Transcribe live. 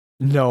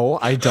No,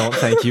 I don't.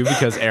 Thank you,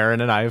 because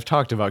Aaron and I have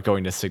talked about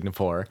going to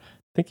Singapore.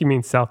 I think you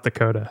mean South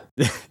Dakota.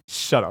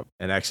 Shut up.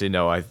 And actually,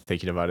 no, I'm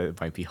thinking about it.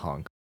 It might be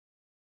hunk.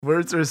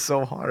 Words are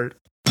so hard.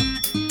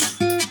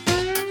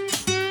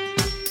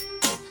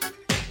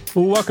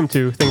 Welcome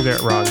to Things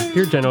Aren't Wrong,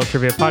 your general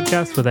trivia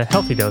podcast with a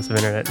healthy dose of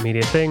internet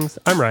media things.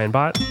 I'm Ryan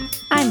Bott.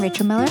 I'm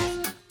Rachel Miller.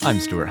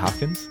 I'm Stuart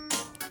Hopkins.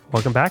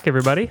 Welcome back,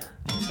 everybody.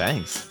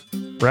 Thanks.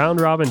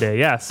 Round Robin Day.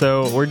 Yeah,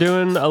 so we're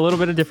doing a little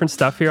bit of different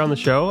stuff here on the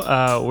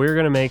show. We're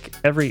going to make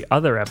every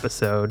other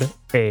episode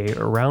a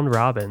round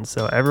robin.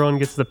 So everyone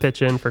gets to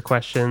pitch in for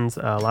questions,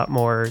 a lot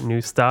more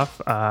new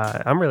stuff.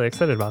 I'm really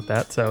excited about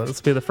that. So this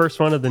will be the first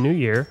one of the new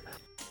year.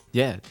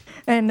 Yeah.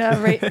 And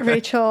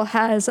Rachel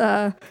has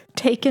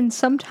taken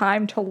some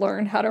time to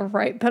learn how to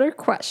write better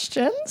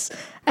questions.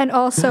 And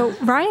also,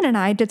 Ryan and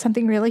I did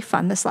something really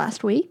fun this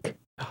last week.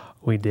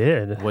 We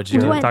did. What'd you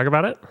do? Want to talk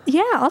about it?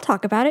 Yeah, I'll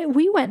talk about it.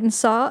 We went and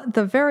saw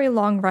the very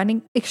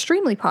long-running,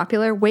 extremely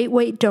popular Wait,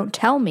 Wait, Don't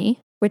Tell Me,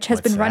 which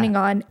has been running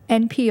on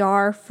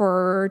NPR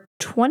for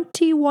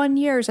 21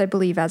 years, I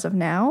believe, as of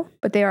now.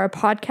 But they are a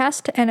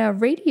podcast and a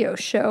radio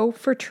show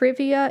for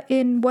trivia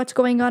in what's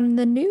going on in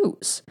the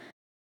news.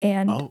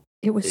 And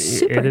it was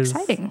super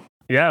exciting.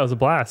 Yeah, it was a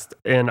blast.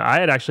 And I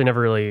had actually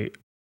never really...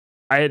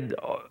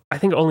 I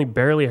think only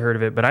barely heard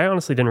of it, but I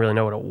honestly didn't really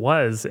know what it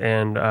was.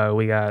 And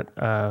we got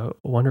a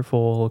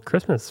wonderful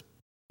Christmas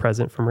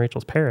present from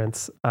Rachel's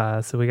parents.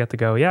 So we got to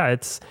go. Yeah,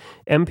 it's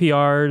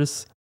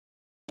NPR's.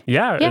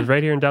 Yeah, it's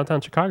right here in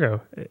downtown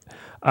Chicago.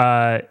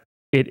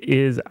 It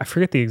is, I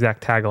forget the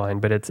exact tagline,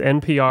 but it's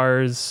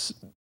NPR's.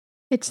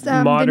 It's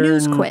the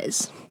news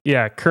quiz.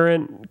 Yeah,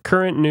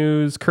 current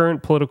news,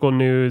 current political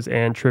news,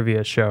 and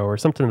trivia show, or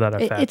something to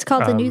that effect. It's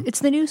called It's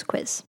the news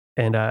quiz.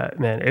 And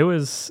man, it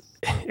was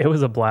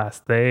a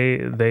blast.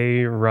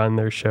 They run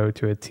their show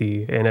to a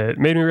T, and it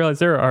made me realize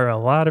there are a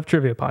lot of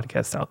trivia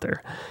podcasts out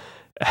there.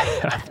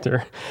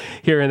 After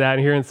hearing that and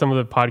hearing some of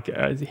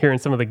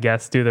the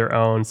guests do their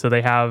own, so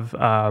they have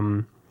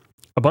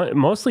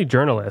mostly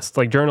journalists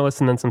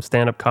and then some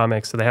stand-up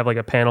comics. So they have like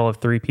a panel of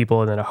 3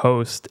 people and then a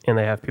host, and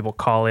they have people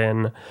call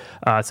in.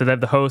 So they have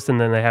the host, and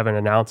then they have an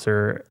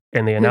announcer,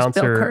 and the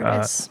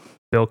announcer.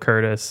 Bill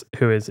Curtis,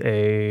 who is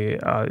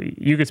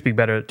you could speak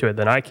better to it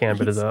than I can,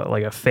 but is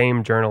a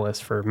famed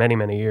journalist for many,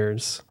 many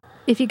years.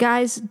 Do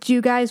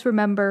you guys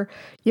remember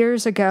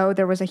years ago,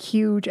 there was a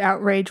huge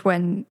outrage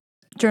when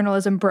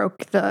journalism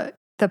broke the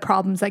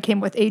problems that came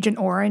with Agent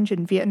Orange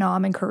in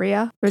Vietnam and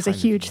Korea? There was a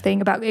huge thing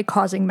about it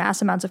causing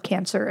mass amounts of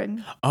cancer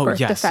and birth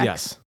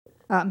defects.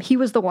 Yes. He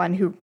was the one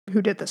who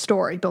did the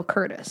story, Bill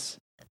Curtis.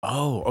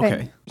 Oh, okay.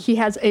 And he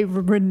has a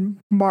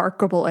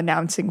remarkable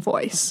announcing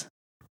voice.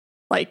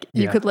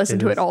 You could listen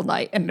to it all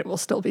night and it will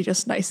still be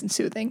just nice and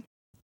soothing.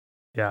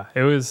 Yeah,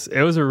 it was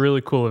a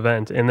really cool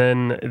event. And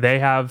then they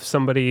have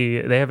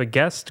a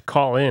guest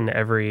call in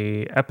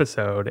every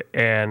episode,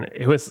 and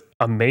it was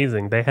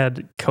amazing. They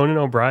had Conan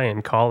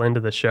O'Brien call into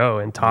the show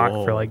and talk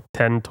for like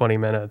 10, 20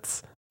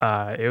 minutes.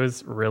 It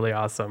was really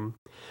awesome.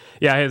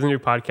 Yeah, he has a new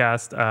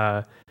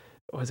podcast.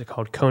 What is it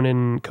called?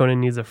 Conan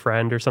Needs a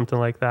Friend or something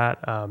like that.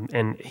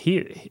 And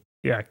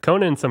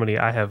Conan's somebody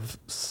I have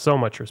so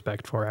much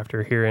respect for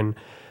after hearing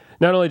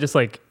not only just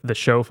like the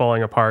show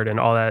falling apart and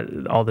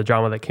all the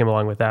drama that came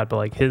along with that, but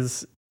like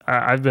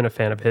I've been a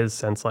fan of his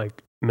since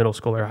like middle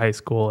school or high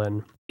school.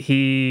 And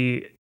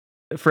he,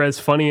 for as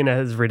funny and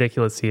as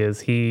ridiculous he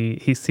is,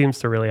 he seems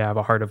to really have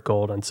a heart of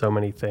gold on so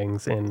many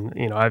things. And,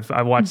 I've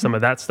watched some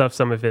of that stuff,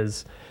 some of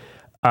his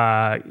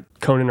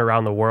Conan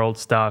Around the World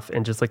stuff,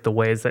 and just like the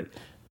ways that,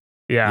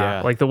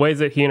 like the ways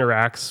that he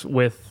interacts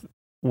with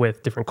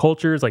different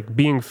cultures, like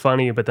being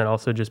funny, but then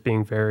also just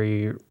being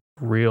very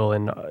real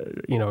and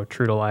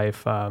true to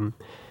life.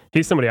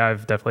 He's somebody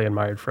I've definitely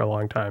admired for a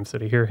long time, so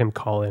to hear him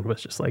call in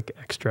was just like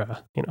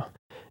extra, an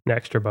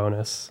extra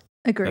bonus.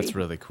 Agreed. That's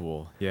really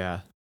cool.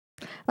 Yeah.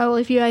 Well,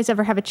 if you guys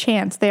ever have a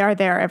chance, they are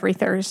there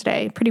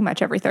pretty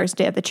much every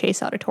Thursday at the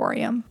Chase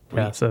Auditorium.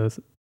 Yeah, so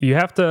you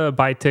have to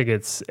buy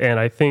tickets, and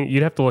I think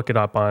you'd have to look it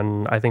up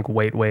on, I think,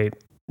 Wait,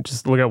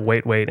 just look at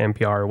Wait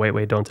NPR,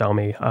 Wait Don't Tell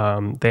Me.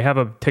 They have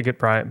a ticket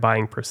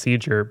buying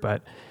procedure,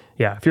 but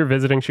yeah, if you're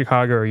visiting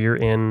Chicago or you're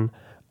in,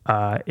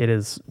 it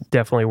is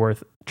definitely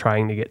worth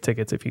trying to get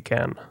tickets if you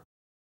can.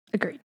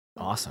 Agreed.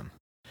 Awesome.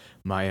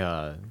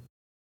 My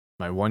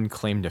one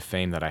claim to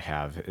fame that I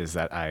have is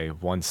that I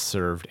once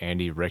served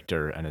Andy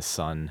Richter and his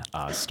son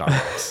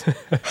Starbucks.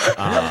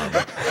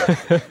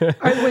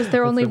 Was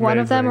there only one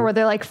of them, or were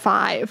there like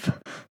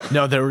 5?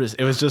 No,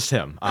 it was just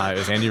him. It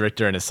was Andy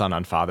Richter and his son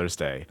on Father's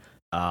Day.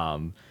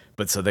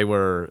 But so they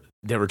were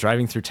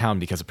driving through town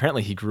because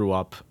apparently he grew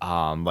up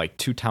like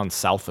 2 towns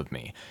south of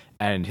me.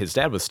 And his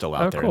dad was still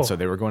out there. Cool. And so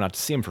they were going out to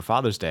see him for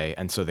Father's Day.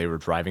 And so they were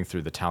driving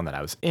through the town that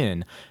I was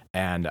in.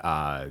 And,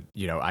 I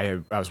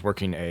was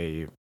working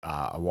a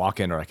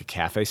walk-in or like a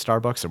cafe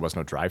Starbucks. There was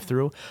no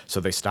drive-through.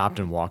 So they stopped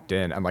and walked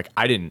in. And like,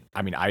 I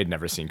had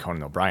never seen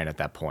Conan O'Brien at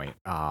that point.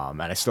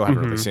 And I still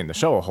haven't really seen the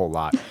show a whole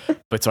lot.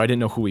 But so I didn't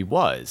know who he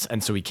was.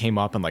 And so he came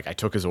up and like, I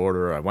took his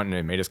order. I went in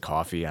and made his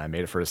coffee and I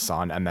made it for his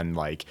son. And then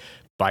like,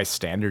 by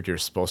standard, you're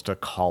supposed to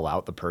call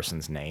out the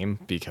person's name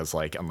because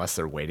like unless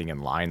they're waiting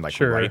in line, like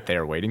Sure. right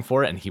there waiting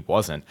for it, and he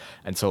wasn't.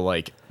 And so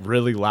like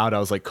really loud, I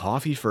was like,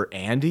 coffee for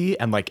Andy,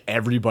 and like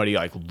everybody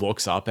like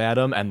looks up at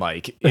him, and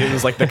like it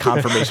was like the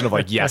confirmation of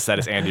like, yes, that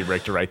is Andy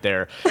Richter right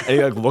there. And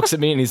he like looks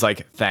at me and he's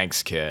like,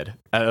 thanks, kid.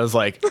 And I was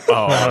like,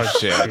 oh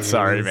shit, jeez.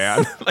 sorry,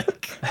 man.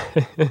 Like,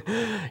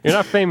 You're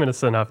not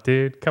famous enough,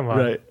 dude. Come on.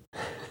 right.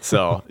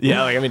 So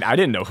yeah, like I mean, I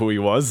didn't know who he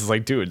was. It's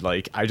like, dude,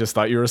 like I just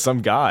thought you were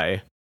some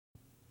guy.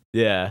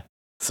 Yeah.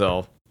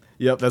 So,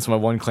 yep, that's my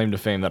one claim to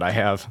fame that I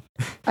have.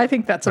 I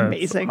think that's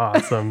amazing.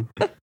 Awesome.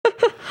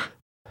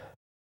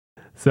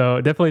 So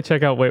definitely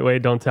check out Wait,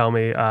 Wait, Don't Tell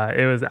Me.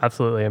 It was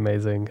absolutely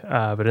amazing.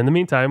 But in the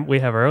meantime, we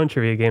have our own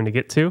trivia game to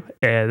get to.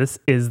 And this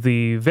is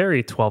the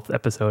very 12th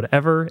episode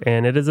ever.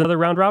 And it is another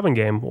round robin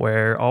game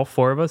where all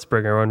four of us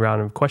bring our own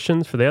round of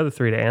questions for the other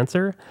three to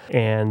answer.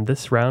 And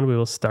this round, we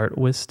will start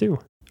with Stu.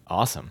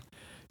 Awesome.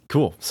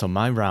 Cool. So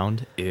my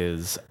round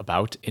is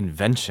about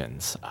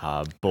inventions,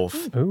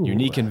 both Ooh.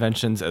 unique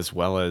inventions as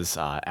well as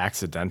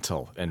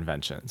accidental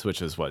inventions,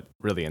 which is what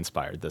really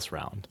inspired this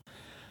round.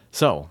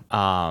 So,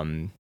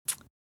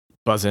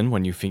 buzz in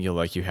when you feel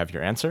like you have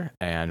your answer,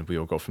 and we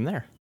will go from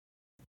there.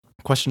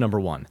 Question number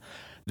 1.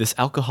 This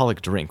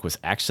alcoholic drink was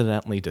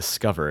accidentally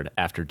discovered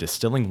after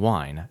distilling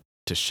wine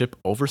to ship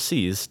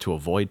overseas to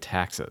avoid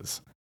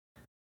taxes.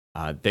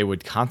 They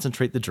would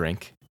concentrate the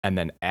drink and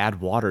then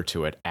add water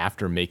to it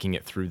after making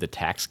it through the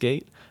tax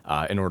gate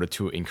in order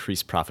to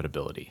increase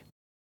profitability.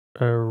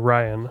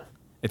 Ryan.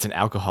 It's an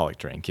alcoholic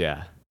drink,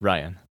 yeah.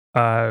 Ryan.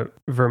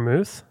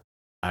 Vermouth?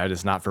 It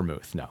is not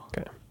vermouth, no.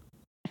 Okay.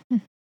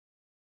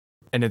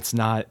 And it's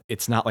not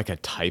like a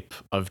type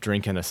of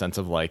drink in the sense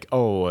of like,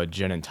 oh, a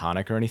gin and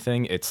tonic or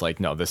anything. It's like,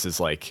 no, this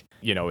is like,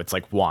 it's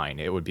like wine.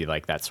 It would be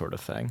like that sort of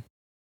thing.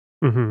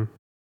 Mm-hmm.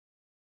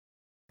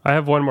 I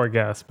have one more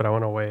guess, but I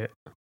want to wait.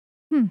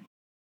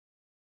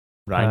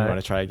 Ryan, you want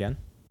to try again?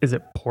 Is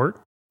it port?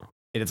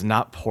 It is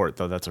not port,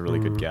 though. That's a really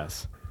good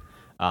guess.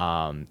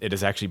 It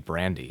is actually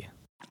brandy.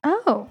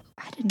 Oh,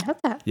 I didn't know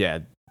that. Yeah.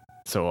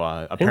 So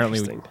apparently,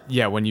 Interesting.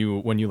 yeah, when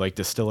you like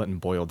distill it and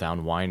boil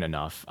down wine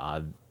enough,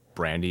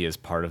 brandy is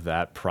part of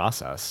that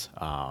process.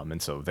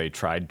 And so they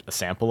tried a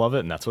sample of it,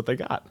 and that's what they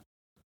got.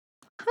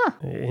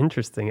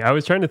 Interesting. I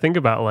was trying to think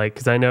about like,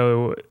 because I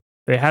know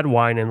they had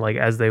wine and like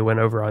as they went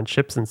over on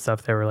ships and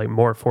stuff, they were like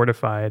more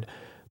fortified.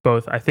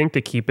 Both, I think,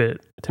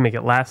 to make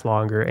it last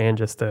longer and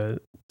just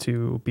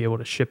to be able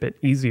to ship it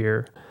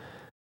easier.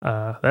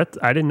 I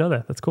didn't know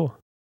that. That's cool.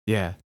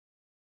 Yeah.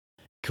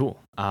 Cool.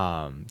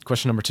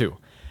 Question number 2.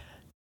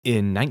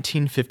 In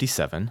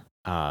 1957,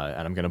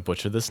 and I'm going to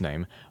butcher this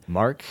name,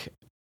 Mark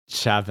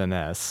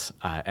Chavannes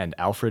and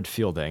Alfred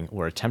Fielding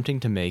were attempting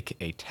to make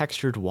a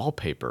textured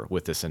wallpaper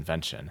with this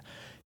invention.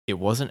 It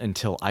wasn't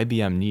until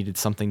IBM needed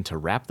something to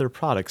wrap their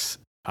products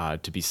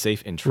to be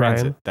safe in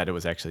transit Ryan? that it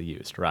was actually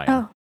used. Ryan.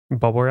 Oh,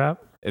 Bubble wrap?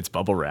 It's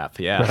bubble wrap.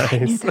 Yeah. I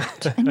knew Nice.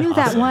 that. I knew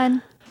that Awesome.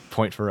 one.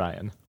 Point for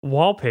Ryan.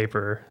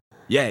 Wallpaper.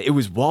 Yeah, it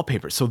was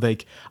wallpaper. So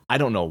I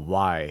don't know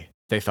why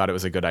they thought it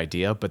was a good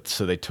idea, but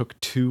so they took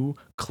 2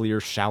 clear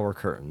shower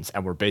curtains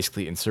and were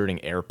basically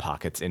inserting air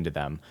pockets into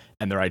them.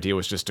 And their idea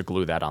was just to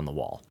glue that on the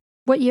wall.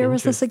 What year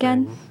was this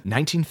again?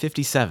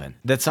 1957.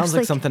 That sounds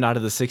like something out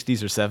of the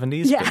 60s or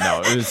 70s, Yeah. but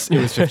no, it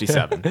was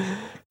 57.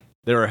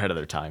 They were ahead of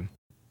their time.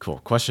 Cool.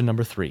 Question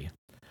number 3.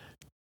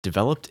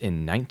 Developed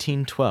in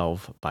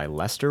 1912 by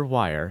Lester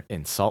Wire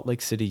in Salt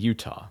Lake City,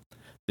 Utah,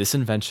 this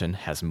invention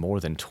has more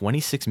than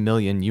 26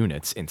 million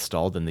units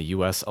installed in the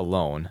US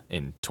alone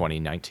in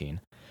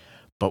 2019,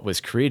 but was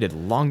created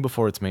long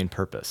before its main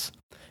purpose.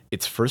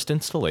 Its first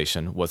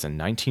installation was in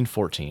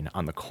 1914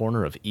 on the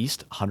corner of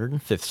East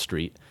 105th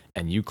Street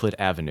and Euclid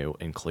Avenue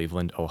in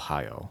Cleveland,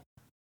 Ohio.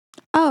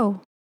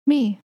 Oh,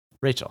 me.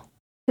 Rachel.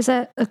 Is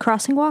that a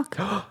crossing walk?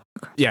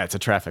 Yeah, it's a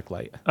traffic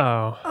light.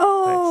 Oh.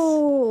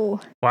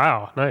 Oh,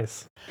 Wow.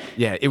 Nice.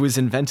 Yeah, it was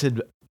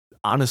invented,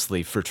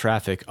 honestly, for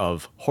traffic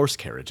of horse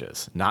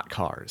carriages, not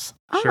cars.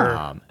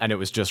 Sure. And it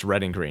was just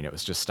red and green. It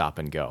was just stop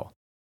and go.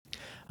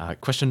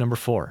 Question number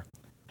 4.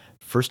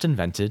 First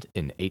invented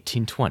in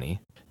 1820,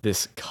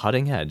 this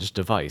cutting-edge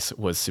device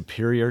was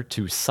superior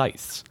to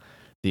scythes.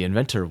 The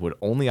inventor would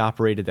only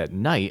operate it at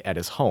night at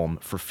his home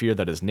for fear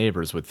that his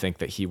neighbors would think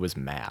that he was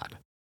mad.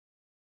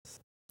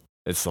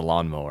 It's the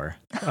lawnmower.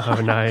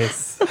 Oh,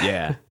 nice.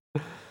 Yeah.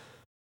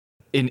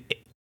 In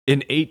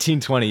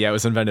 1820, yeah, it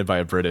was invented by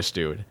a British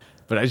dude.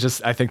 But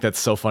I think that's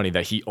so funny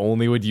that he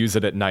only would use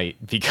it at night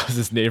because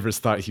his neighbors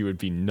thought he would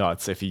be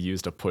nuts if he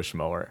used a push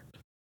mower.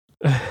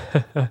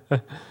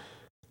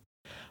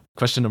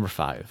 Question number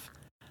 5.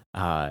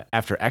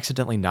 After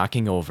accidentally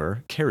knocking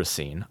over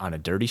kerosene on a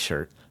dirty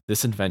shirt,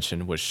 this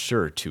invention was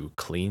sure to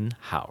clean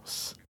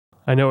house.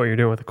 I know what you're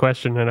doing with the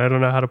question, and I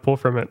don't know how to pull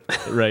from it.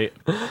 Right.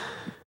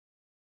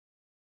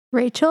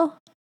 Rachel?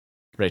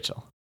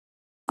 Rachel.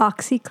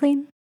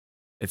 OxyClean?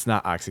 It's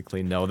not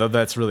OxyClean, no, though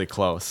that's really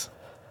close.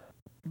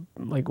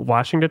 Like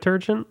washing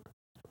detergent?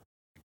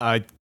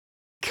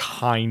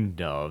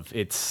 Kind of.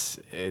 It's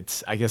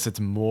I guess it's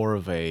more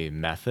of a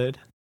method.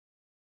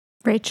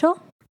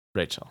 Rachel?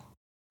 Rachel.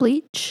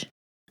 Bleach?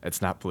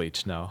 It's not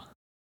bleach, no.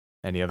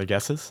 Any other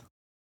guesses?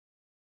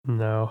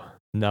 No.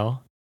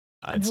 No?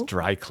 It's Nope.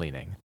 dry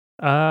cleaning.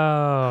 Oh.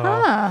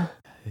 Huh.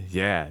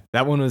 Yeah,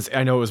 that one was,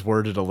 I know it was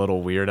worded a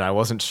little weird. I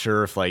wasn't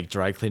sure if like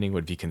dry cleaning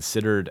would be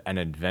considered an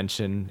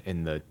invention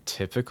in the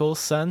typical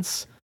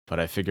sense, but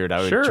I figured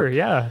I would. Sure.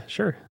 Yeah.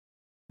 Sure.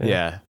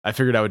 Yeah, I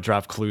figured I would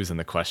drop clues in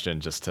the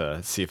question just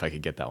to see if I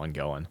could get that one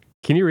going.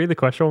 Can you read the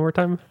question one more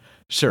time?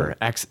 Sure.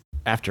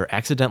 After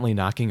accidentally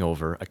knocking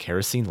over a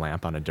kerosene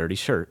lamp on a dirty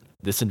shirt,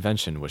 this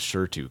invention was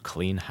sure to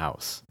clean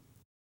house.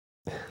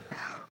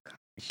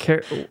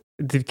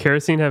 Did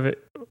kerosene have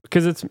it?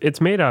 Because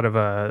it's made out of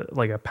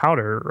a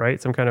powder,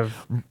 right? Some kind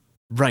of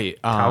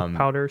Right. talc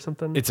powder or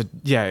something.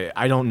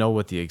 I don't know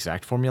what the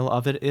exact formula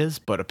of it is,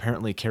 but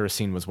apparently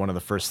kerosene was one of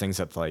the first things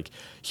that like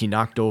he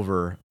knocked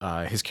over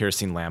his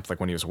kerosene lamp like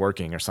when he was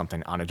working or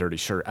something on a dirty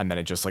shirt, and then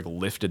it just like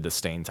lifted the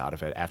stains out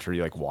of it after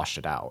he like washed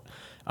it out.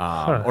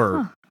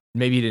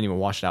 Maybe he didn't even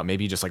wash it out.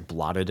 Maybe he just like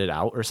blotted it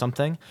out or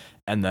something.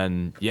 And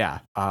then,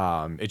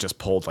 it just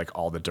pulled like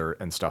all the dirt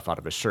and stuff out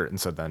of his shirt. And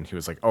so then he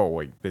was like, oh,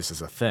 wait, this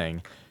is a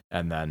thing.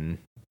 And then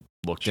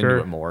looked into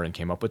it more and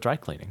came up with dry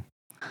cleaning.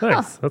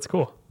 Nice. That's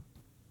cool.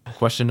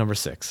 Question number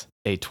 6.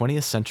 A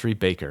 20th century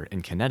baker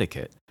in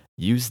Connecticut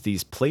used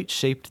these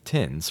plate-shaped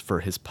tins for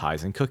his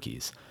pies and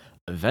cookies.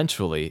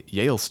 Eventually,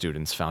 Yale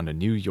students found a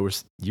new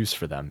use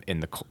for them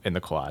in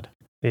the quad.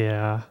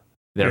 Yeah.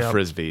 They're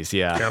Frisbees,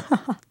 yeah.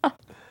 Yep.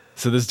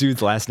 So this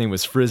dude's last name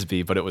was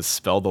Frisbee, but it was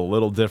spelled a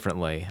little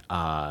differently.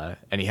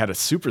 And he had a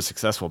super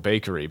successful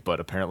bakery, but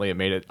apparently it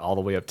made it all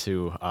the way up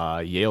to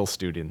Yale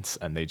students,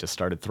 and they just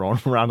started throwing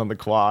them around on the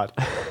quad.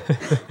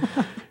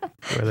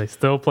 Where they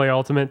still play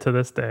Ultimate to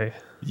this day.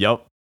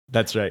 Yep,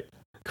 that's right.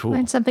 Cool.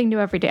 Learn something new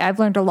every day. I've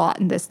learned a lot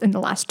in the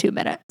last 2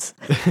 minutes.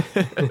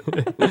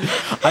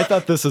 I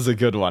thought this was a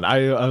good one.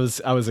 I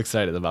was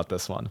excited about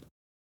this one.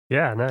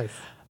 Yeah, nice.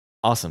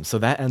 Awesome. So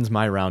that ends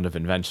my round of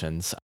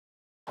inventions.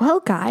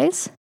 Well,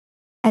 guys,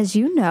 as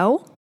you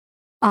know,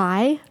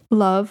 I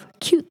love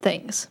cute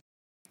things.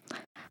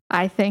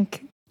 I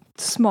think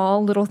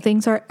small little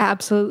things are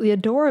absolutely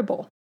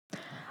adorable.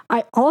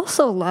 I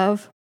also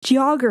love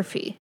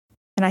geography,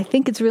 and I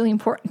think it's really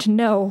important to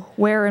know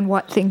where and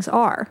what things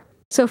are.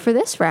 So for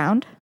this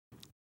round,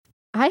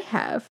 I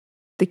have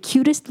the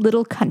cutest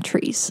little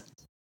countries.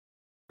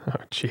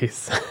 Oh,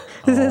 jeez.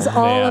 This is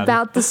all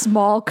about the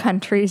small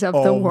countries of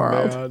the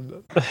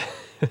world.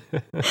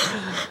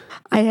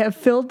 I have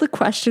filled the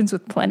questions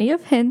with plenty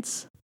of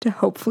hints to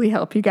hopefully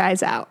help you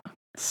guys out.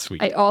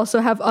 Sweet. I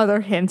also have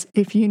other hints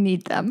if you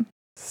need them.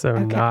 So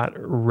not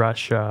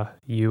Russia,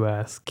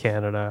 US,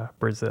 Canada,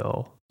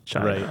 Brazil,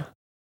 China. Right.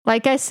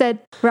 Like I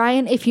said,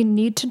 Ryan, if you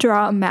need to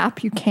draw a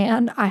map, you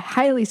can. I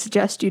highly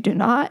suggest you do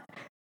not.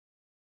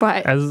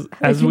 But As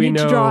if you we need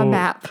know, to draw a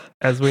map,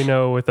 as we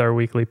know with our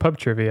weekly pub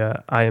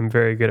trivia, I am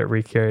very good at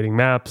recreating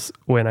maps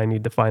when I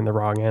need to find the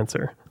wrong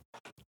answer.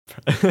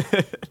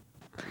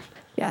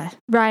 yeah,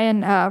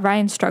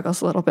 Ryan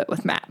struggles a little bit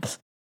with maps.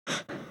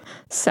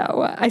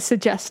 So I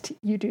suggest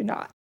you do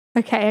not.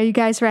 Okay, are you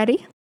guys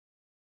ready?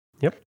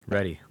 Yep.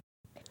 Ready.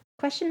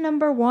 Question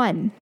number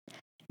 1.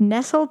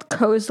 Nestled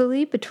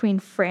cozily between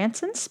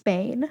France and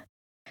Spain,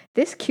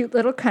 this cute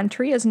little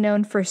country is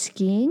known for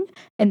skiing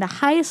and the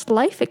highest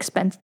life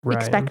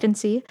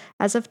expectancy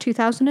as of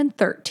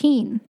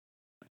 2013.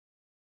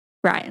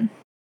 Ryan.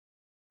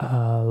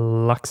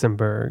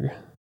 Luxembourg.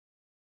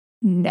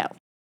 No.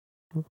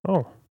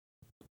 Oh.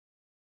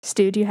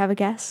 Stu, do you have a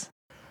guess?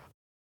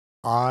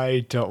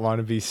 I don't want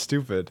to be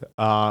stupid.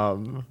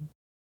 But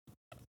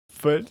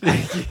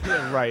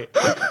yeah, right.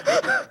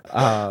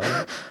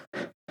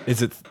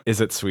 Is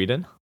it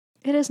Sweden?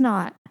 It is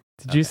not.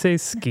 Did you say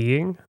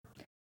skiing?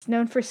 It's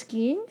known for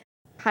skiing,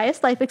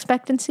 highest life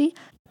expectancy.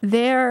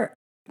 Their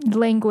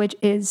language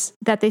is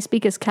that they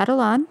speak is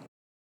Catalan.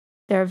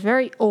 They're a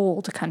very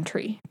old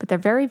country, but they're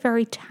very,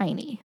 very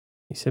tiny.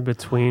 You said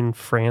between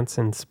France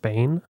and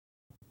Spain?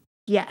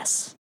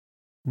 Yes.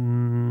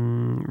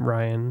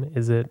 Ryan,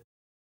 is it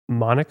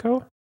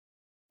Monaco?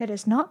 It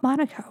is not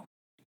Monaco.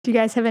 Do you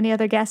guys have any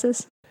other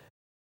guesses?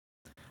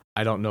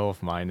 I don't know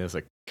if mine is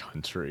a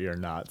country or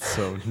not,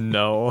 so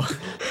no.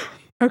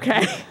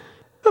 Okay.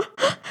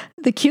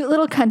 The cute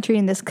little country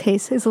in this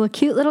case is a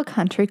cute little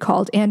country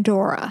called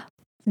Andorra.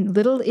 A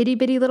little itty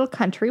bitty little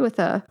country with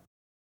a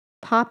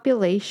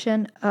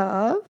population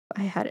of,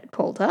 I had it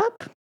pulled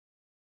up.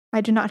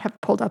 I do not have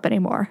it pulled up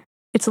anymore.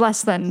 It's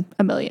less than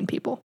 1 million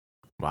people.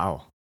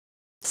 Wow.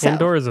 So,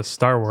 Andorra is a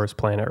Star Wars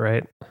planet,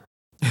 right?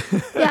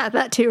 yeah,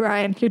 that too,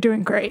 Ryan. You're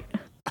doing great.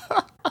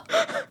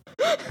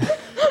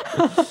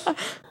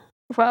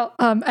 Well,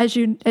 as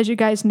you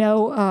guys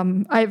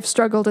know, I've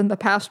struggled in the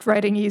past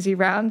writing easy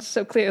rounds,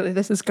 so clearly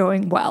this is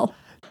going well.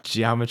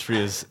 Geometry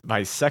is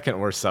my second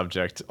worst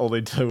subject,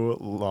 only to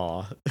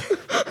law.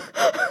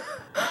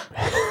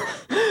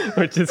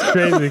 Which is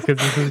crazy because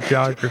this is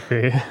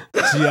geography.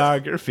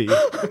 Geography.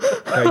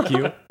 Thank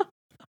you.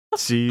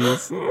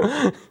 Jeez.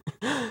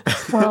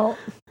 Well,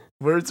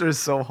 words are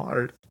so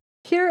hard.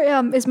 Here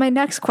is my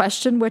next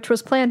question, which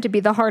was planned to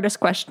be the hardest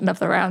question of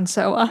the round.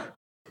 So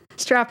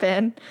Strap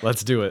in.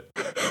 Let's do it.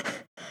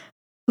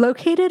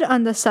 Located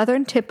on the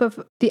southern tip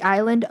of the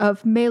island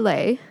of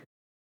Malay,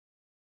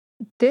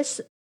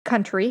 this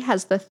country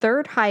has the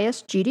third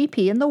highest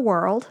GDP in the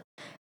world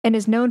and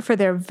is known for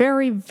their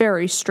very,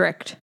 very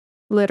strict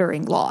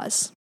littering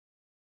laws.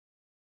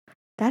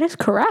 That is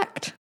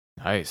correct.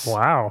 Nice.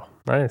 Wow.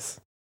 Nice.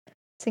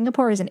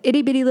 Singapore is an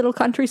itty bitty little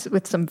country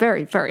with some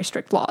very, very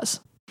strict laws.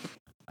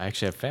 I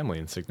actually have family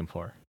in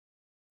Singapore.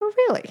 Oh,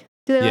 really?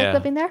 Do they like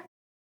living there?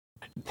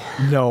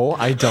 No,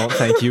 I don't.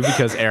 Thank you,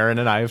 because Erin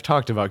and I have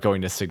talked about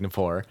going to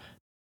Singapore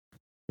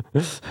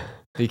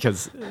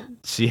because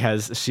she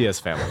has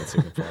family in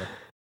Singapore.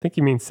 I think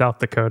you mean South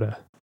Dakota.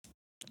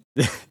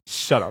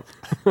 Shut up.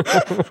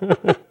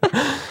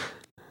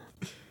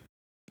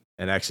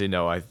 And actually,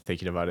 no, I'm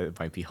thinking about it. It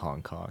might be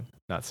Hong Kong,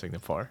 not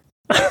Singapore.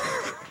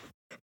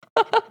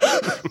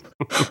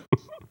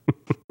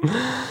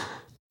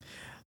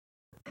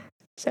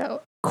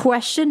 So,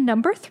 question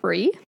number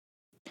 3.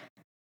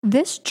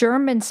 This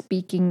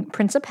German-speaking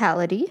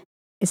principality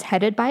is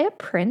headed by a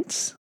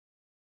prince,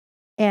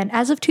 and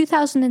as of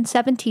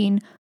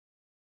 2017,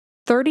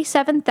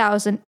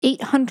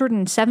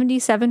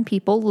 37,877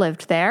 people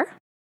lived there,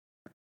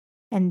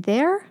 and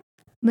their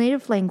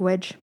native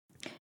language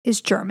is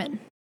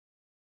German.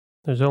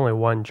 There's only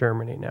one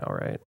Germany now,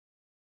 right?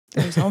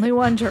 There's only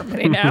one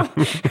Germany now.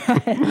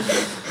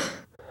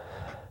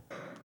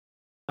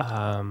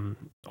 Wow,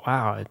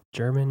 a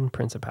German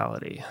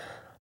principality.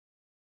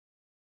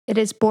 It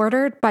is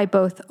bordered by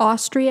both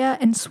Austria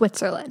and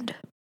Switzerland.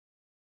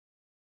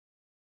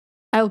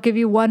 I'll give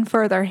you one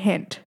further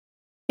hint.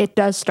 It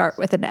does start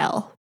with an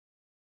L.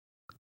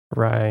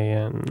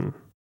 Ryan.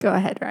 Go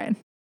ahead, Ryan.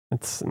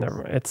 It's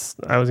never mind.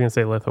 I was gonna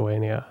say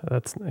Lithuania.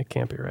 It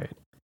can't be right.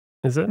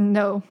 Is it?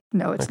 No,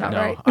 it's not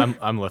right.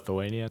 I'm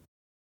Lithuania.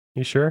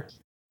 You sure?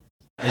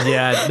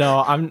 Yeah,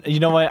 no, you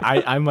know what?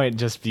 I might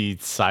just be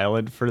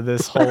silent for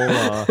this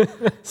whole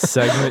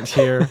segment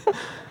here.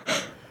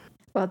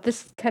 Well,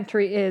 this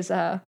country is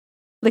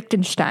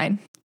Liechtenstein.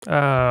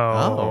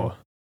 Oh.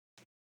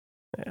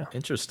 Yeah.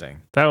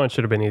 Interesting. That one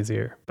should have been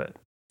easier, but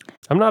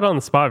I'm not on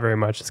the spot very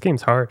much. This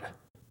game's hard.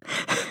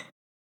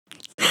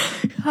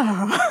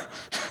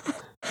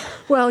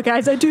 Well,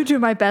 guys, I do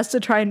my best to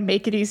try and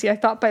make it easy. I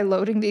thought by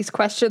loading these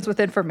questions with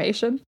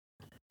information.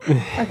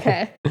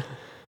 Okay.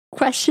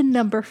 Question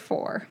number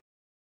 4.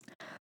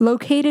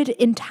 Located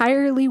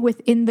entirely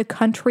within the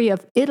country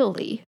of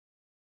Italy,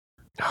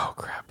 Oh,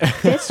 crap.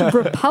 this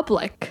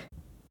republic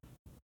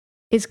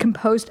is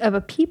composed of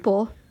a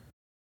people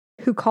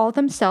who call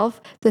themselves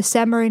the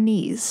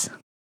Sammarinese.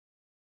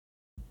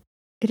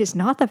 It is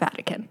not the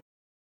Vatican.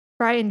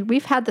 Brian,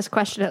 we've had this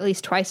question at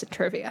least twice in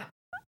trivia.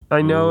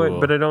 I know Ooh. it,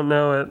 but I don't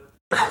know it.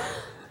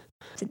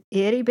 It's an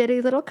itty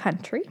bitty little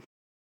country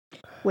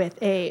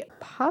with a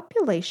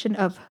population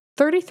of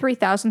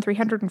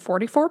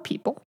 33,344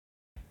 people.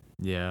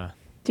 Yeah.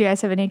 Do you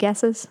guys have any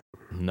guesses?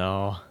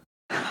 No.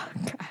 Oh,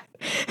 God.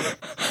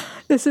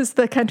 This is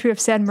the country of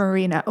San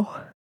Marino.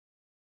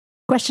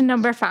 Question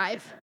number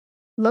 5.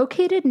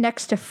 Located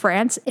next to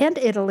France and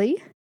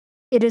Italy,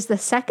 it is the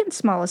second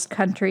smallest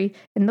country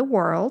in the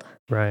world.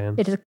 Ryan.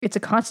 It's a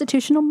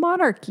constitutional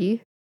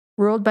monarchy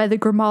ruled by the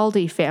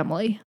Grimaldi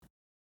family.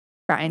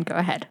 Ryan, go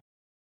ahead.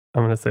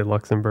 I'm going to say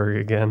Luxembourg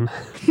again.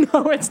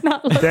 No, it's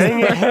not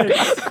Dang Luxembourg.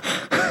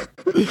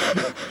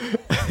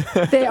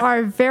 it. They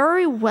are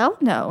very well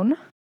known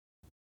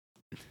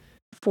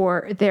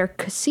for their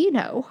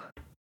casino,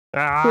 who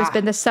has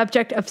been the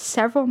subject of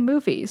several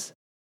movies.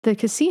 The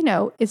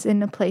casino is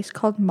in a place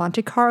called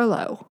Monte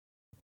Carlo.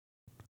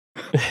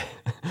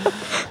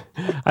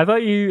 I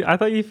thought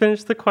you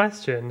finished the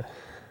question.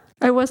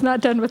 I was not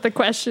done with the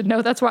question.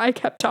 No, that's why I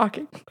kept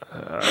talking.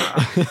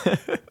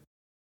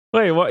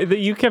 Wait, what?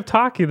 You kept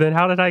talking, then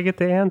how did I get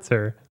the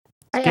answer?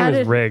 This game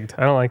is rigged.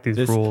 I don't like these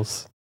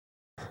rules.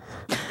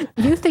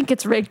 You think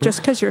it's rigged just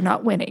because you're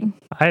not winning.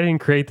 I didn't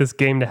create this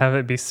game to have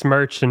it be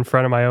smirched in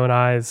front of my own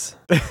eyes.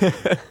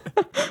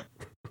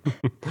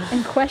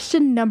 And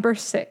question number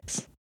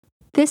 6.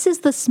 This is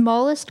the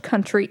smallest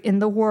country in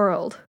the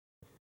world.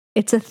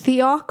 It's a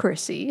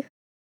theocracy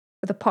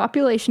with a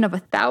population of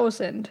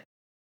 1,000,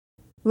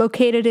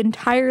 located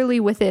entirely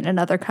within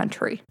another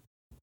country.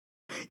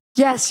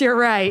 Yes, you're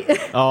right.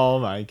 Oh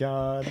my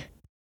god.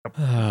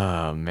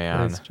 Oh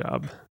man. Nice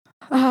job.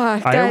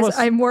 Guys,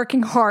 I'm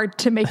working hard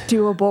to make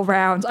doable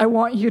rounds. I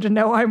want you to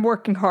know I'm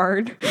working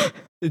hard.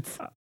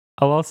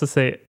 I'll also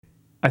say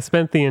I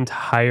spent the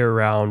entire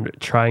round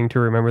trying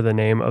to remember the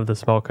name of the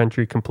small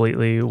country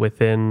completely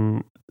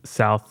within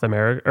South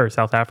America or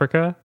South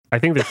Africa. I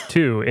think there's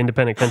 2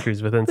 independent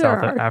countries within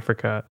South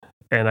Africa,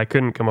 and I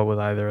couldn't come up with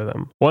either of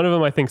them. One of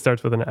them I think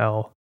starts with an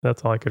L.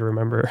 That's all I could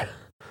remember.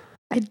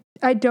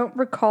 I don't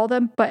recall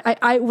them, but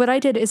I what I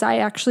did is I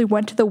actually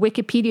went to the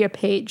Wikipedia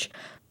page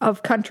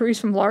of countries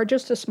from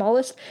largest to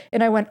smallest,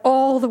 and I went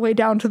all the way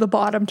down to the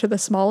bottom to the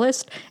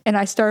smallest, and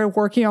I started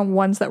working on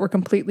ones that were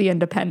completely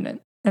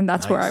independent, and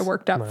that's where I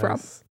worked up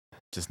from.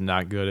 Just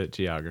not good at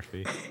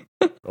geography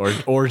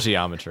or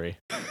geometry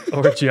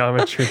or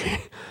geometry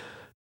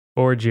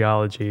or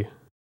geology.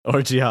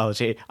 Or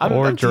geology.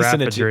 or I'm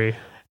decent at giraffadry.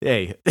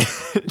 Hey,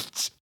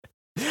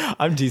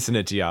 I'm decent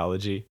at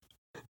geology.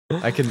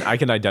 I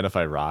can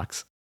identify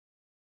rocks.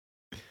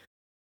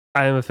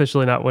 I am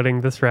officially not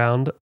winning this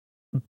round,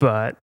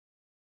 but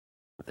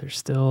there's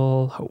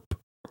still hope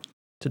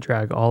to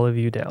drag all of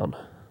you down.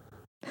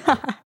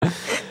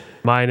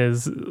 Mine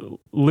is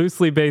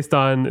loosely based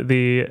on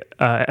the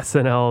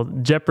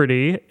SNL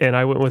Jeopardy, and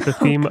I went with the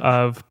theme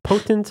of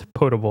potent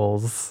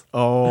potables.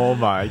 Oh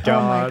my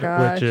god.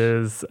 gosh. Which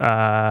is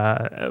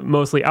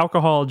mostly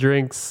alcohol,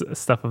 drinks,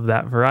 stuff of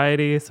that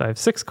variety. So I have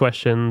 6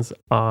 questions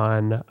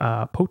on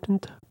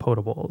potent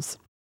potables.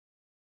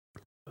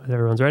 If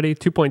everyone's ready,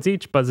 2 points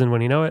each. Buzz in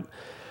when you know it.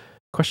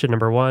 Question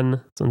number 1.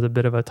 This one's a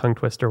bit of a tongue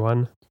twister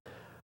one.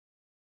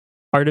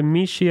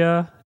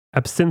 Artemisia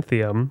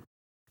absinthium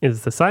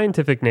is the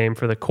scientific name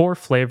for the core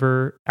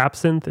flavor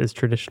absinthe is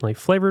traditionally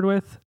flavored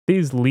with.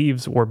 These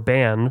leaves were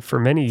banned for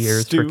many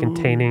years for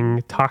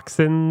containing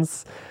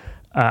toxins.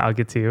 I'll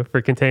get to you. For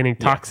containing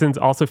toxins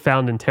also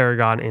found in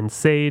tarragon and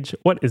sage.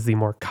 What is the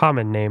more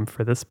common name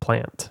for this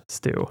plant,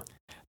 Stu?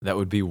 That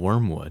would be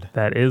wormwood.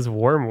 That is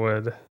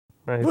wormwood.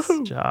 Nice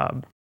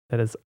job.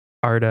 That is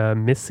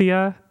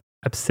Artemisia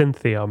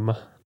absinthium.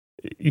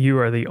 You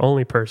are the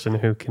only person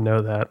who can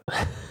know that.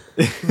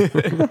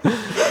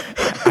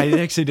 I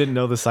actually didn't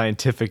know the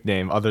scientific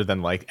name other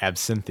than like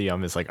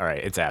absinthium is like, all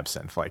right, it's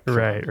absinthe. Like,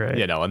 Right.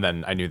 You know, and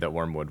then I knew that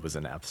wormwood was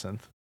an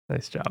absinthe.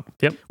 Nice job.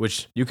 Yep.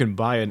 Which you can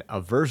buy a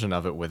version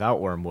of it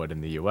without wormwood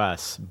in the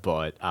US,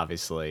 but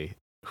obviously,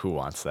 who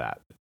wants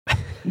that?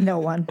 No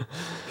one.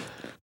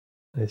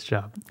 Nice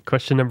job.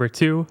 Question number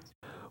 2.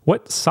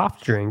 What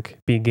soft drink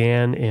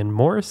began in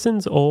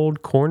Morrison's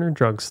Old Corner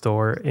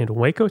Drugstore in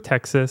Waco,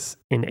 Texas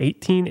in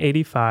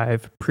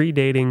 1885,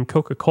 predating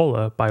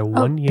Coca-Cola by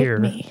 1 year?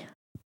 Pick me.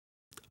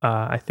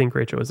 I think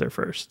Rachel was there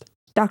first.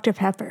 Dr.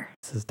 Pepper.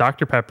 This is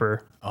Dr.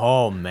 Pepper.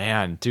 Oh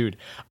man, dude.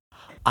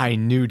 I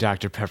knew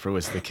Dr. Pepper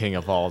was the king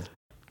of all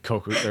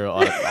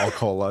all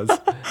colas.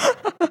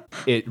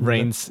 It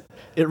reigns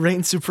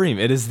supreme.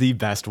 It is the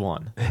best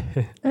one.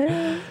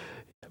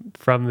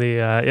 From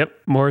the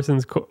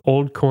Morrison's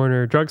Old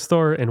Corner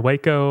Drugstore in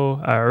Waco,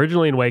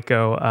 originally in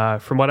Waco.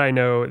 From what I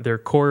know, their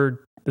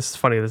core, this is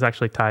funny, this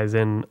actually ties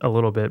in a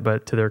little bit,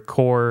 but to their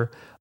core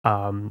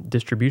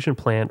distribution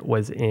plant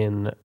was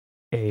in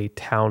a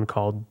town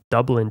called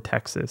Dublin,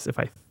 Texas,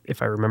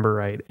 if I remember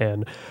right.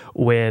 And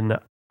when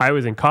I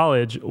was in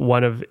college,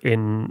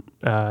 in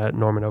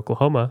Norman,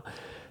 Oklahoma,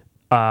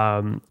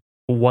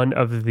 one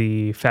of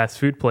the fast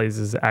food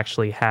places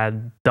actually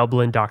had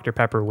Dublin Dr.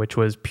 Pepper, which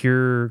was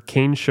pure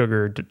cane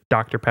sugar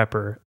Dr.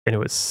 Pepper, and it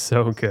was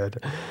so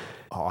good.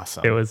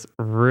 Awesome. It was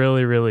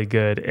really, really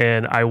good.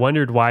 And I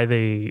wondered why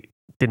they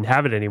didn't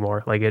have it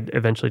anymore. Like, it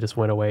eventually just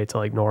went away to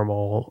like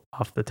normal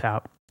off the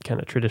tap kind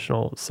of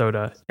traditional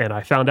soda. And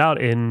I found out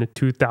in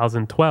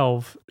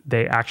 2012,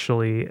 they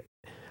actually,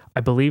 I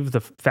believe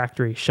the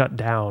factory shut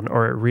down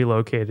or it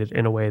relocated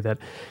in a way that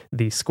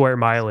the square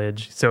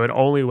mileage, so it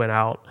only went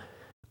out,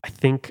 I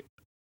think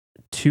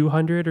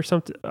 200 or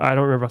something. I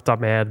don't remember off the top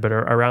of my head, but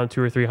around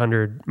 200 or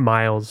 300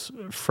 miles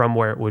from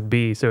where it would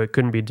be. So it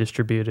couldn't be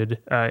distributed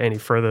any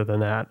further than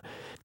that.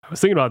 I was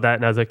thinking about that.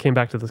 And as I came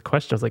back to this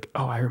question, I was like,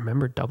 oh, I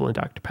remember Dublin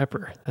Dr.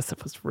 Pepper. That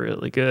stuff was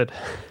really good.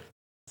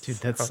 Dude,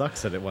 that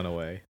sucks that it went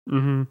away.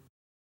 Mm-hmm.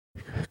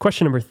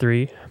 Question number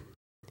 3.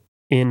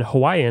 In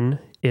Hawaiian,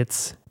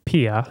 it's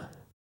pia.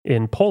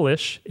 In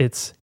Polish,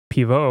 it's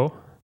pivo.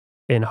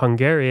 In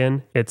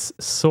Hungarian, it's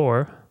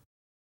sor.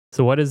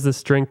 So what is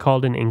this drink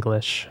called in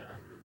English?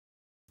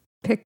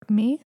 Pick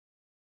me.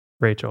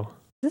 Rachel.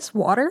 Is this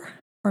water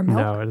or milk?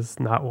 No, it is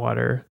not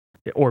water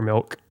or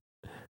milk.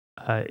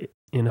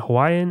 In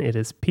Hawaiian, it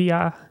is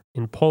pia.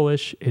 In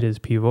Polish, it is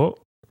pivo.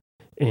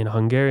 In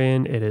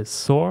Hungarian, it is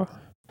sor.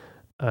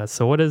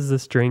 So what is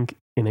this drink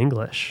in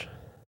English?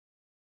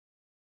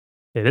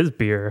 It is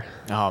beer.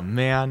 Oh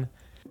man.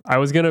 I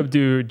was gonna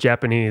do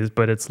Japanese,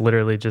 but it's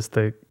literally just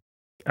the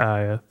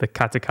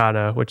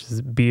katakana, which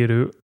is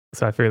biru.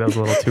 So I figured that was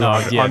a little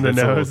too on the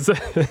nose.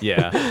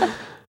 Yeah.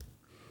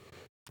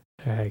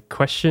 All right.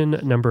 Question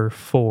number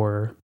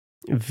 4.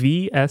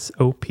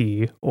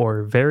 VSOP,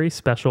 or Very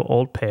Special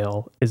Old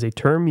Pale, is a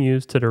term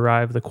used to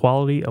derive the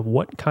quality of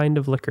what kind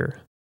of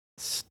liquor?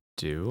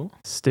 Stew?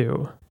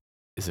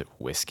 Is it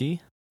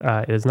whiskey?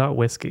 It is not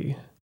whiskey.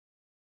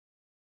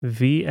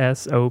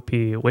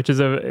 VSOP, which is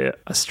a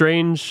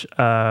strange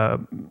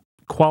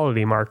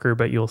quality marker,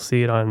 but you'll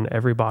see it on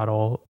every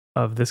bottle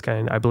of this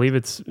kind. I believe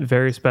it's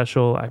very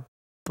special. I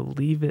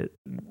believe it.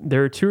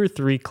 There are 2 or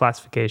 3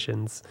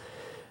 classifications,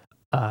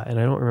 and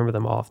I don't remember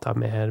them all off the top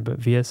of my head. But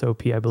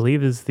VSOP, I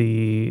believe, is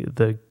the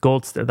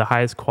the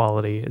highest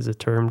quality, is a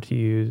term to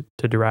use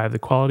to derive the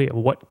quality of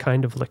what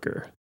kind of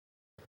liquor?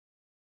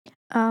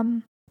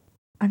 I'm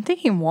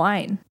thinking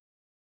wine.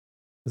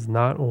 It's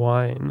not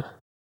wine.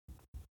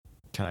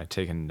 Can I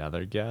take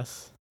another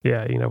guess?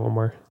 Yeah, you know, one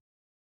more.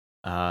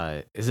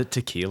 Is it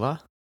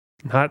tequila?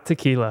 Not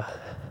tequila.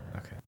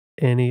 Okay.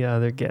 Any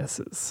other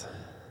guesses?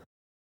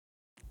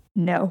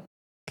 No.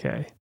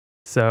 Okay.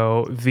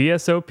 So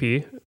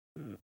VSOP,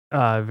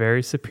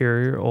 very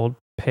superior old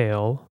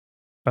pale,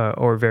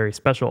 or very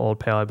special old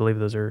pale. I believe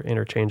those are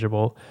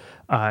interchangeable.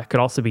 It could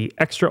also be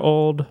extra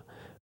old.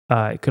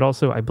 It could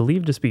also, I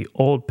believe, just be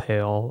old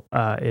pale.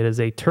 It is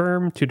a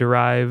term to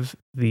derive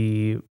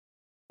the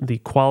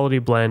quality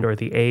blend or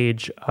the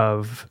age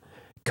of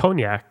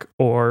cognac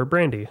or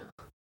brandy.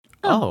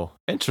 Oh,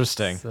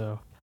 interesting. So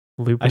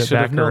looping I it should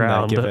back have known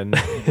around. that given,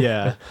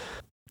 yeah.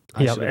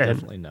 I Yep, should have and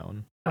definitely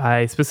known.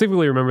 I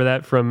specifically remember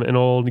that from an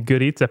old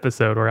Good Eats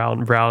episode where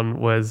Alton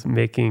Brown was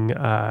making,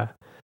 I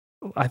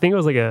think it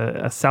was like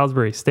a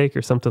Salisbury steak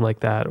or something like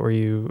that, where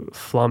you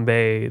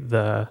flambe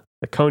the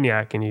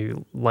cognac and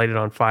you light it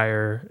on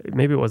fire.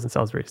 Maybe it wasn't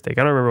Salisbury steak.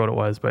 I don't remember what it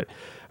was, but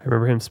I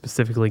remember him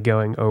specifically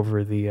going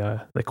over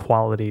the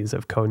qualities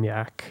of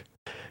cognac.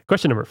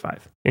 Question number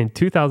 5. In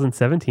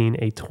 2017,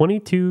 a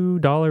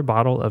 $22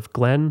 bottle of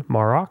Glen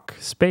Maroc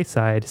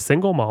Speyside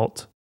single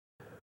malt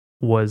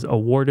was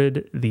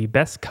awarded the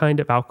best kind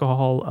of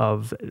alcohol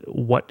of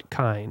what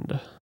kind?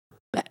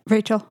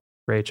 Rachel,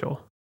 Rachel.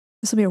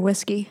 this will be a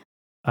whiskey.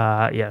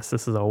 Yes,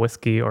 this is a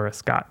whiskey or a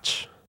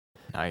scotch.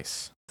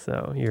 Nice.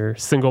 So your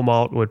single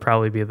malt would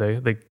probably be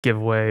the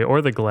giveaway,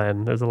 or the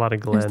Glen. There's a lot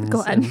of There's Glens. the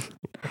Glen.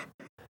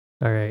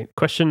 All right.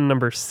 Question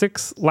number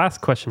 6,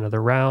 last question of the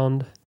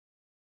round.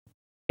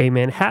 A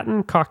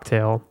Manhattan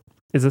cocktail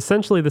is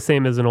essentially the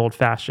same as an old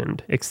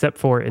fashioned, except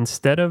for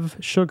instead of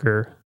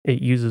sugar,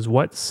 it uses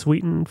what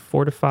sweetened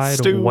fortified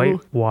Stew.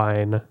 white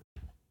wine?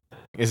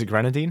 Is it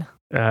grenadine?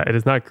 It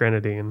is not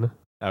grenadine.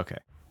 Okay.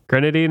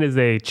 Grenadine is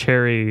a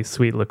cherry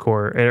sweet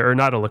liqueur, or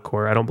not a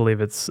liqueur. I don't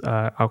believe it's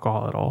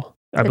alcohol at all.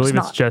 I believe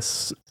it's not.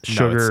 just No,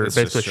 sugar, it's just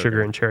basically sugar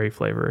sugar. and cherry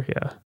flavor.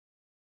 Yeah.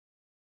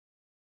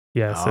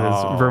 Yes, it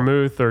Oh. is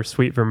vermouth or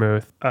sweet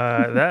vermouth.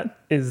 That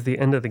is the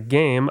end of the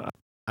game.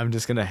 I'm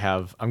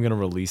gonna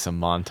release a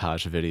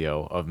montage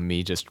video of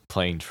me just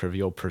playing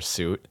Trivial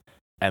Pursuit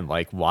and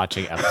like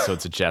watching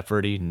episodes of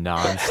Jeopardy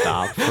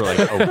nonstop for like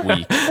a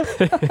week,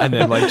 and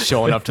then like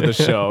showing up to the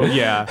show.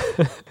 Yeah,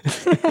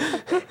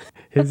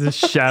 His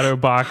shadow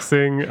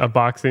boxing, a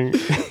boxing.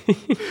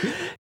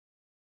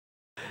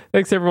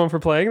 Thanks everyone for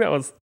playing. That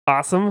was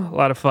awesome. A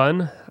lot of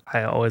fun.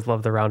 I always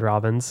love the round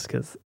robins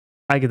because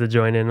I get to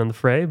join in on the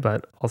fray,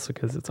 but also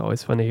because it's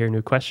always fun to hear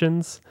new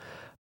questions.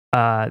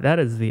 That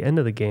is the end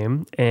of the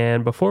game.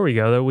 And before we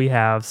go, though, we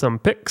have some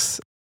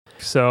picks.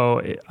 So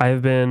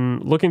I've been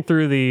looking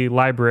through the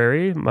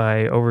library,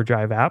 my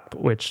Overdrive app,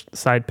 which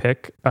side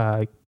pick,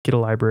 get a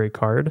library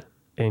card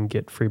and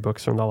get free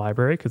books from the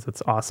library because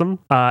it's awesome.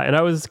 And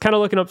I was kind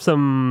of looking up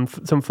some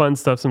fun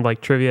stuff, some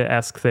like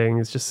trivia-esque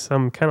things, just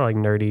some kind of like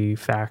nerdy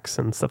facts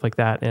and stuff like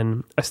that.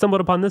 And I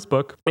stumbled upon this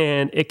book,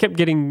 and it kept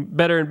getting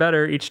better and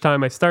better each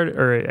time I started,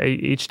 or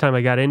each time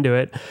I got into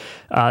it.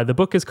 The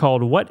book is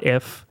called What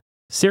If?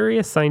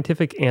 Serious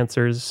Scientific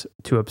Answers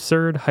to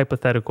Absurd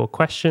Hypothetical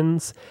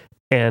Questions.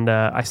 And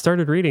I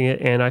started reading it,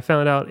 and I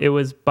found out it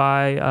was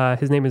by,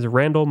 his name is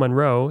Randall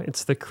Munroe.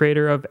 It's the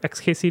creator of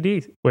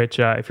XKCD, which,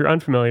 if you're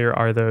unfamiliar,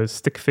 are those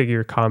stick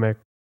figure comic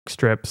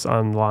strips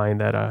online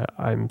that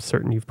I'm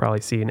certain you've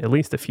probably seen at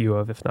least a few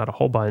of, if not a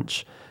whole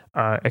bunch.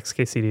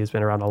 XKCD has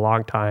been around a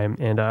long time,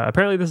 and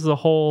apparently this is a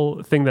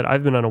whole thing that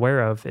I've been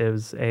unaware of. It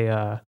was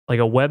a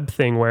web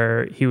thing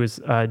where he was,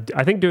 I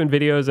think, doing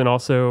videos and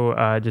also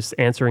just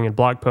answering in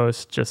blog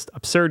posts just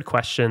absurd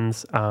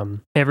questions.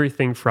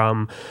 Everything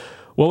from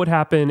what would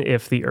happen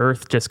if the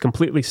Earth just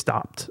completely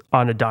stopped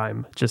on a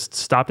dime, just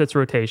stopped its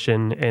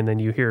rotation, and then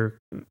you hear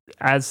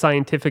as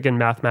scientific and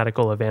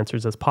mathematical of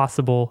answers as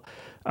possible,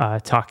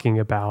 talking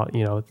about,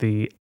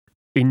 the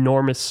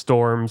enormous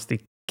storms, the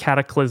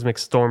cataclysmic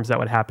storms that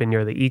would happen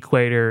near the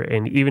equator.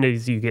 And even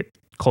as you get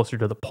closer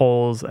to the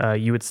poles,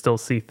 you would still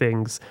see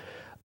things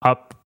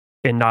up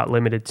and not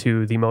limited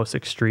to the most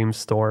extreme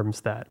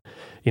storms that,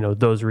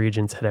 those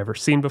regions had ever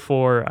seen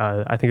before.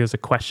 I think there's a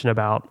question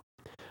about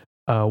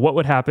what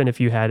would happen if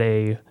you had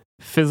a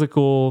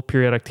physical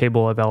periodic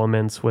table of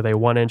elements with a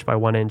 1 inch by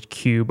 1 inch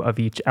cube of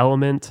each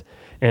element.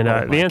 And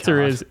the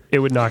answer is it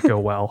would not go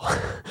well.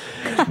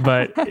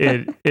 But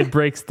it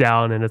breaks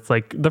down, and it's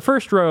like the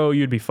first row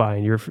you'd be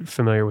fine. You're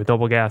familiar with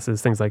noble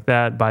gases, things like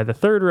that. By the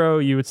third row,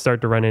 you would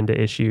start to run into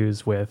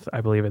issues with, I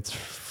believe it's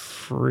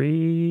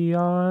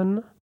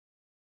Freon,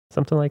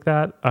 something like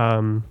that.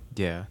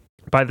 yeah.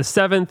 By the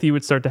seventh, you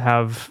would start to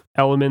have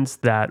elements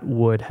that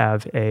would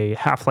have a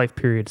half-life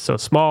period so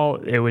small,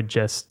 it would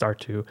just start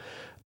to,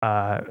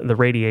 the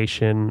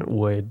radiation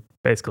would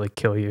basically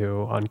kill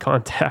you on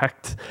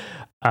contact.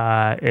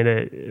 And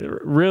a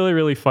really,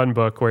 really fun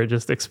book where it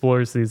just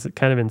explores these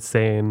kind of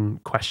insane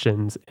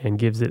questions and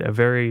gives it a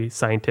very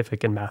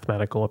scientific and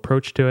mathematical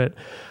approach to it.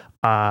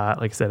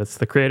 Like I said, it's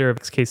the creator of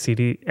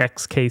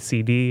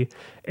XKCD.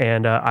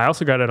 And I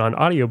also got it on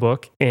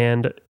audiobook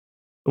and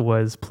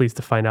was pleased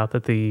to find out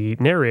that the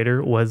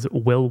narrator was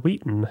Will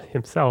Wheaton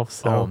himself.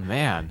 So, oh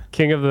man,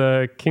 king of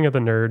the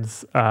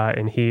nerds,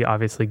 and he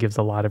obviously gives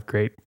a lot of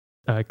great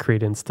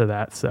credence to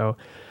that. So,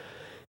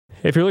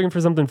 if you're looking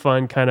for something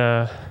fun, kind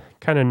of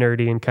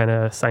nerdy and kind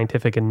of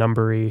scientific and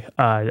numbery,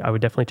 I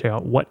would definitely check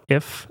out What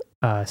If?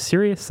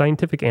 Serious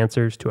Scientific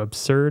Answers to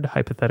Absurd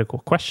Hypothetical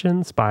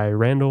Questions by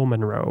Randall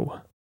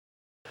Munroe.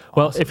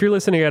 Well, awesome. If you're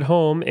listening at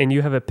home and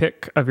you have a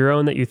pick of your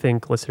own that you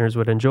think listeners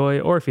would enjoy,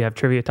 or if you have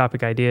trivia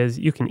topic ideas,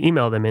 you can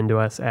email them into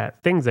us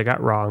at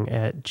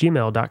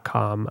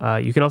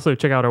thingsthatgotwrong@gmail.com. You can also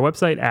check out our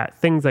website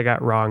at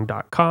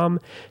thingsthatgotwrong.com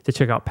to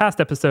check out past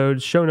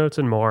episodes, show notes,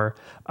 and more.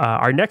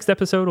 Our next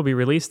episode will be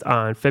released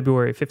on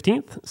February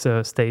 15th,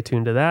 so stay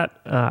tuned to that.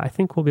 I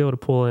think we'll be able to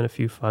pull in a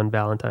few fun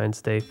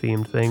Valentine's Day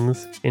themed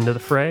things into the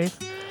fray.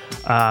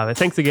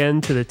 Thanks again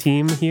to the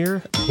team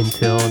here.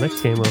 Until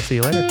next game, we'll see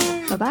you later.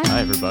 Bye-bye. Bye,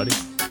 everybody.